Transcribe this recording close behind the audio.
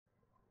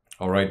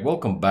All right,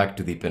 welcome back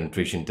to the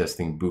penetration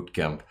testing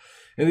bootcamp.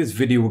 In this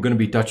video, we're going to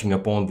be touching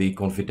upon the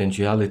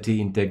confidentiality,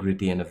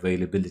 integrity, and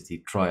availability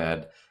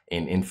triad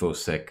in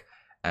Infosec.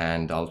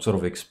 And I'll sort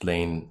of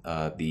explain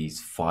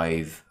these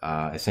five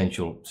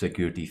essential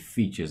security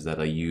features that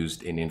are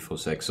used in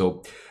Infosec.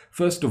 So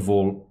first of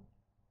all,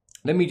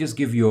 let me just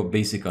give you a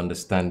basic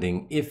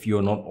understanding if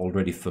you're not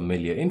already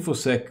familiar.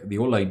 Infosec, the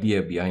whole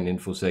idea behind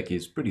Infosec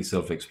is pretty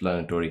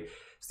self-explanatory.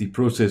 It's the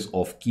process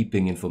of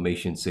keeping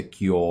information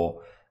secure,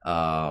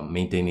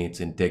 maintaining its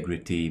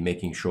integrity,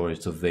 making sure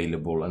it's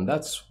available, and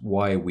that's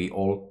why it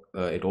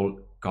all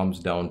comes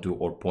down to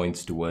or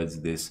points towards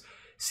this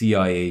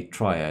CIA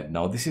Triad.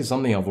 Now, this is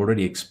something I've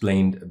already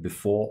explained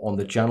before on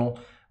the channel,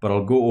 but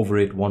I'll go over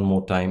it one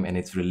more time and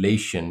its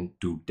relation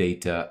to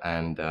data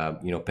and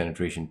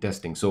penetration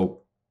testing.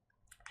 So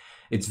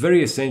it's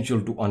very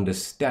essential to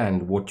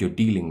understand what you're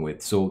dealing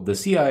with. So the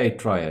CIA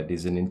Triad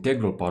is an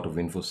integral part of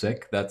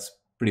Infosec. That's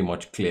pretty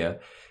much clear,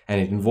 and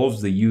it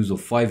involves the use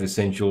of five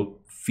essential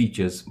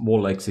features,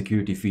 more like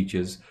security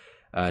features,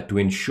 to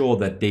ensure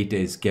that data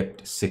is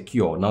kept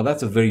secure. Now,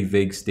 that's a very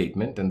vague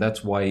statement, and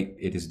that's why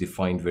it is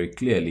defined very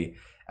clearly,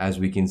 as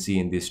we can see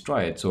in this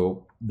triad.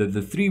 So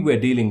the three we're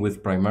dealing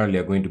with primarily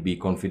are going to be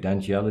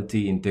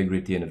confidentiality,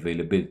 integrity, and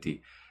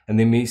availability. And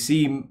they may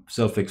seem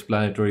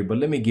self-explanatory, but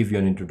let me give you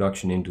an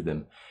introduction into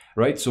them,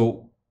 right?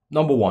 So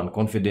number one,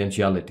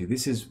 confidentiality.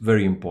 This is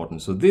very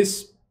important. So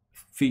this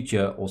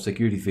feature or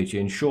security feature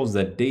ensures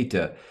that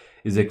data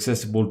is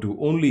accessible to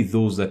only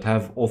those that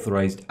have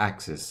authorized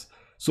access.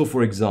 So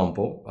for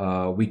example,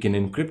 we can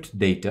encrypt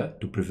data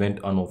to prevent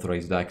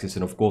unauthorized access,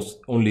 and of course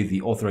only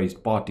the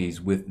authorized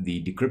parties with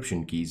the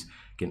decryption keys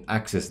can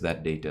access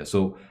that data.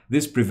 So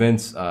this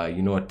prevents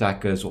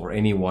attackers or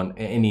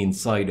any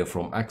insider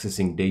from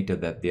accessing data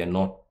that they are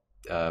not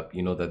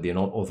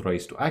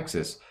authorized to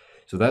access.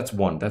 So that's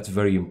one, that's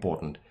very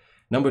important.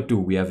 Number two,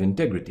 we have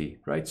integrity,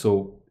 right?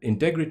 So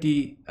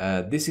integrity,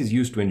 this is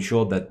used to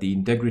ensure that the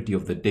integrity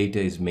of the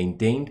data is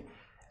maintained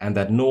and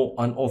that no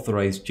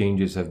unauthorized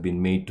changes have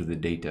been made to the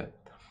data.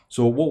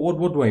 So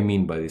what do I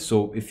mean by this?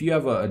 So if you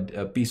have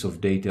a piece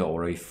of data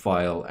or a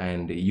file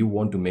and you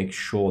want to make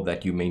sure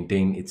that you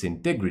maintain its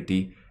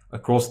integrity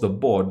across the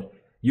board,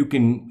 you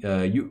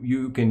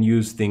can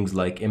use things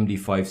like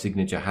MD5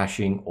 signature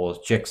hashing or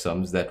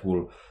checksums that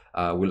will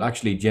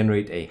actually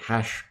generate a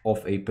hash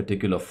of a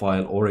particular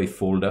file or a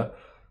folder,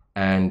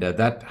 and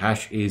that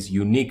hash is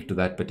unique to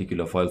that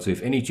particular file. So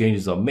if any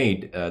changes are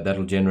made, that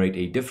will generate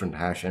a different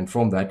hash, and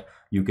from that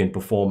you can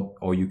perform,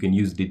 or you can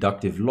use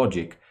deductive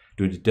logic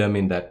to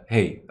determine that,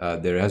 hey,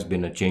 there has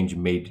been a change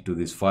made to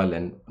this file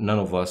and none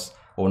of us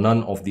or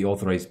none of the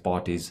authorized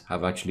parties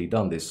have actually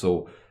done this.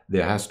 So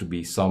there has to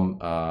be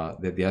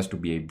there has to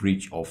be a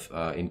breach of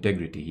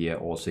integrity here,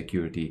 or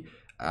security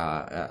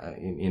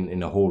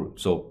in a whole.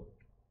 So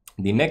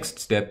the next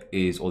step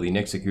is, or the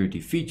next security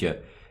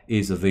feature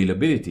is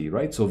availability,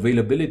 right? So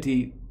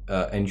availability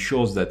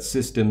ensures that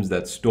systems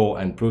that store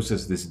and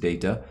process this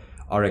data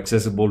are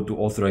accessible to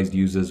authorized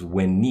users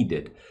when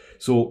needed.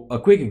 So a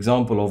quick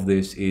example of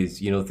this is,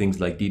 things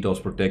like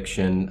DDoS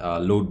protection,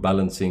 load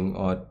balancing,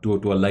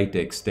 to a lighter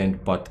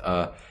extent. But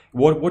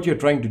what you're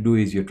trying to do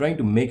is you're trying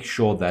to make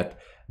sure that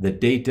the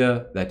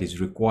data that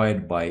is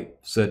required by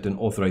certain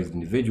authorized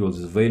individuals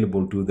is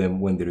available to them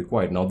when they're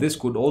required. Now, this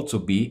could also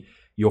be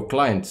your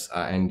clients,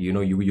 and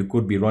you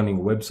could be running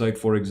a website,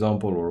 for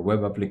example, or a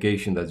web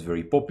application that's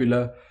very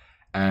popular,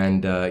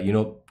 and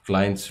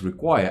clients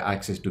require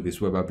access to this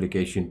web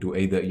application to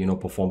either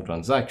perform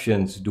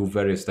transactions, do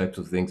various types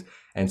of things,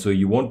 and so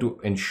you want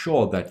to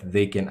ensure that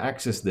they can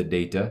access the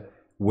data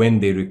when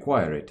they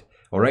require it.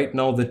 All right,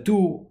 now the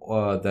two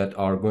that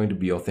are going to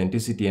be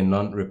authenticity and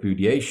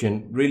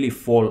non-repudiation really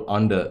fall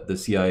under the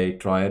CIA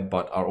Triad,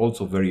 but are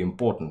also very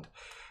important.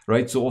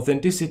 Right, so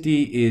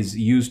authenticity is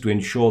used to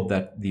ensure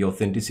that the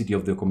authenticity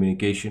of the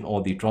communication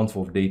or the transfer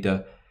of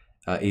data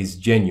is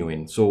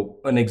genuine. So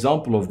an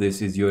example of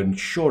this is you're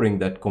ensuring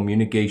that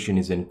communication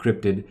is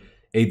encrypted,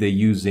 either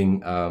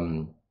using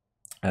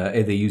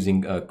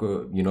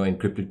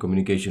encrypted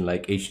communication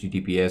like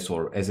HTTPS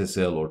or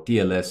SSL or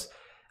TLS.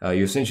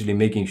 You're essentially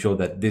making sure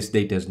that this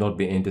data has not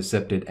been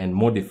intercepted and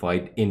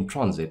modified in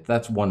transit.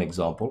 That's one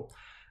example.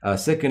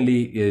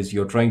 Secondly, is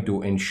you're trying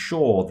to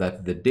ensure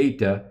that the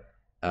data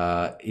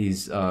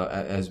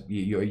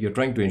you're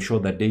trying to ensure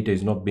that data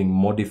is not being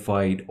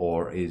modified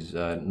or is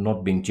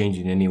not being changed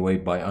in any way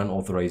by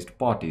unauthorized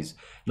parties.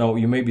 Now,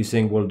 you may be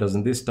saying, well,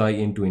 doesn't this tie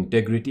into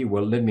integrity?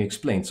 Well, let me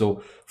explain.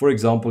 So, for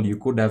example, you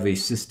could have a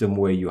system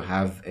where you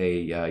have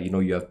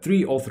you have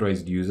three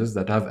authorized users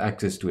that have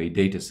access to a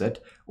data set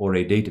or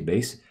a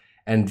database,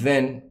 and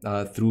then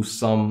through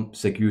some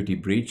security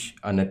breach,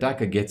 an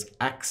attacker gets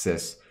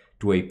access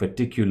to a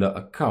particular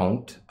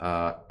account,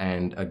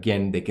 and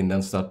again, they can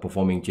then start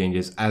performing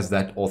changes as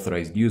that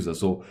authorized user.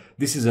 So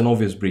this is an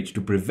obvious breach.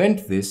 To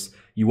prevent this,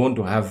 you want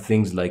to have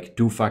things like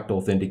two-factor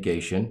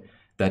authentication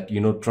that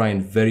try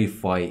and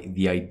verify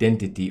the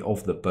identity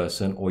of the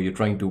person, or you're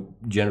trying to,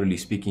 generally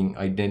speaking,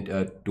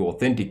 to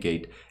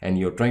authenticate, and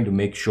you're trying to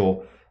make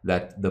sure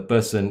that the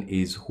person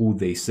is who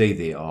they say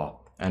they are.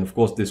 And of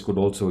course, this could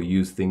also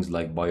use things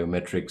like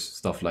biometrics,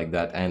 stuff like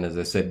that. And as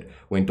I said,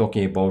 when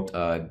talking about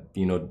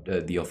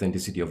the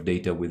authenticity of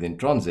data within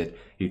transit,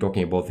 you're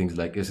talking about things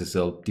like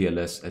SSL,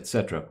 TLS,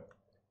 etc.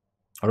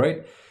 All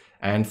right.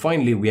 And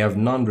finally, we have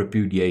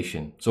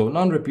non-repudiation. So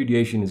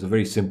non-repudiation is a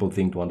very simple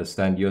thing to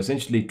understand. You're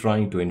essentially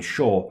trying to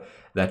ensure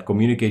that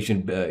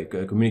communication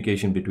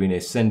between a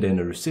sender and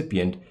a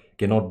recipient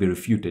cannot be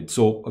refuted.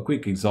 So a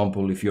quick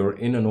example, if you're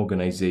in an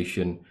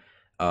organization,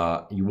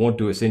 you want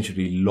to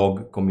essentially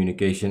log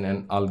communication,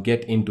 and I'll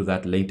get into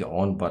that later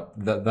on, but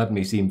that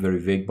may seem very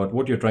vague. But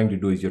what you're trying to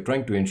do is you're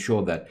trying to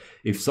ensure that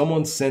if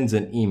someone sends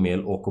an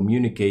email or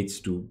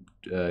communicates to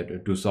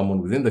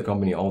someone within the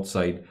company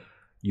outside,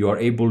 you are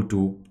able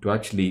to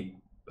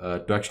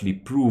actually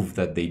prove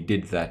that they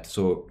did that.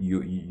 So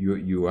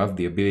you have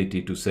the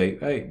ability to say,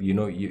 hey,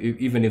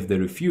 even if they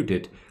refute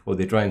it or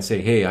they try and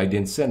say, hey, I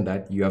didn't send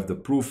that, you have the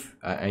proof,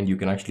 and you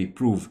can actually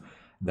prove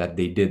that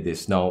they did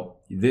this. Now,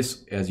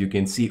 this, as you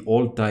can see,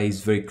 all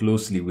ties very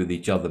closely with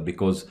each other,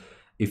 because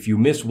if you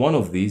miss one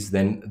of these,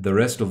 then the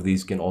rest of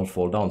these can all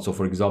fall down. So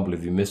for example,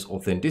 if you miss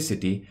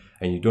authenticity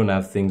and you don't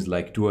have things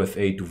like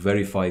 2FA to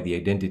verify the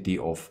identity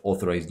of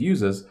authorized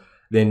users,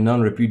 then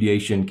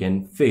non-repudiation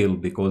can fail,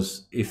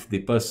 because if the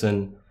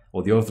person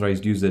or the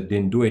authorized user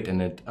didn't do it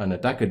and an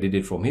attacker did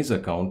it from his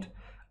account,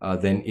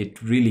 then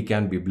it really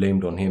can be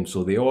blamed on him.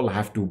 So they all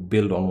have to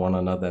build on one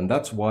another, and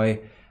that's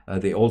why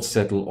they all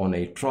settle on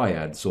a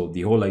triad. So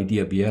the whole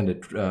idea behind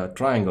a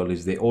triangle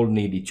is they all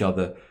need each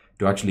other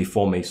to actually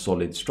form a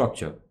solid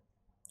structure.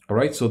 All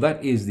right, so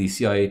that is the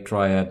CIA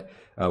Triad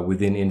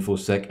within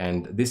Infosec,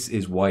 and this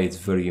is why it's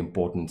very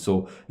important.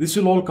 So this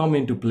will all come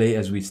into play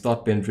as we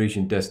start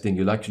penetration testing.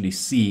 You'll actually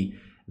see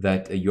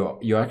that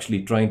you're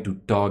actually trying to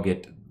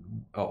target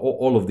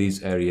all of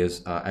these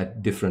areas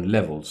at different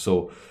levels.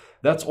 So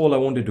that's all I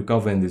wanted to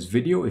cover in this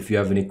video. If you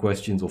have any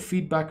questions or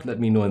feedback,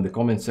 let me know in the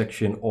comment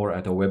section or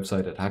at our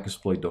website at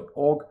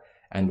HackerSploit.org,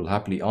 and we'll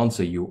happily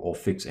answer you or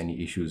fix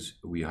any issues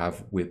we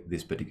have with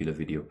this particular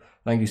video.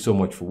 Thank you so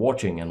much for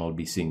watching, and I'll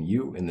be seeing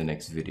you in the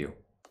next video.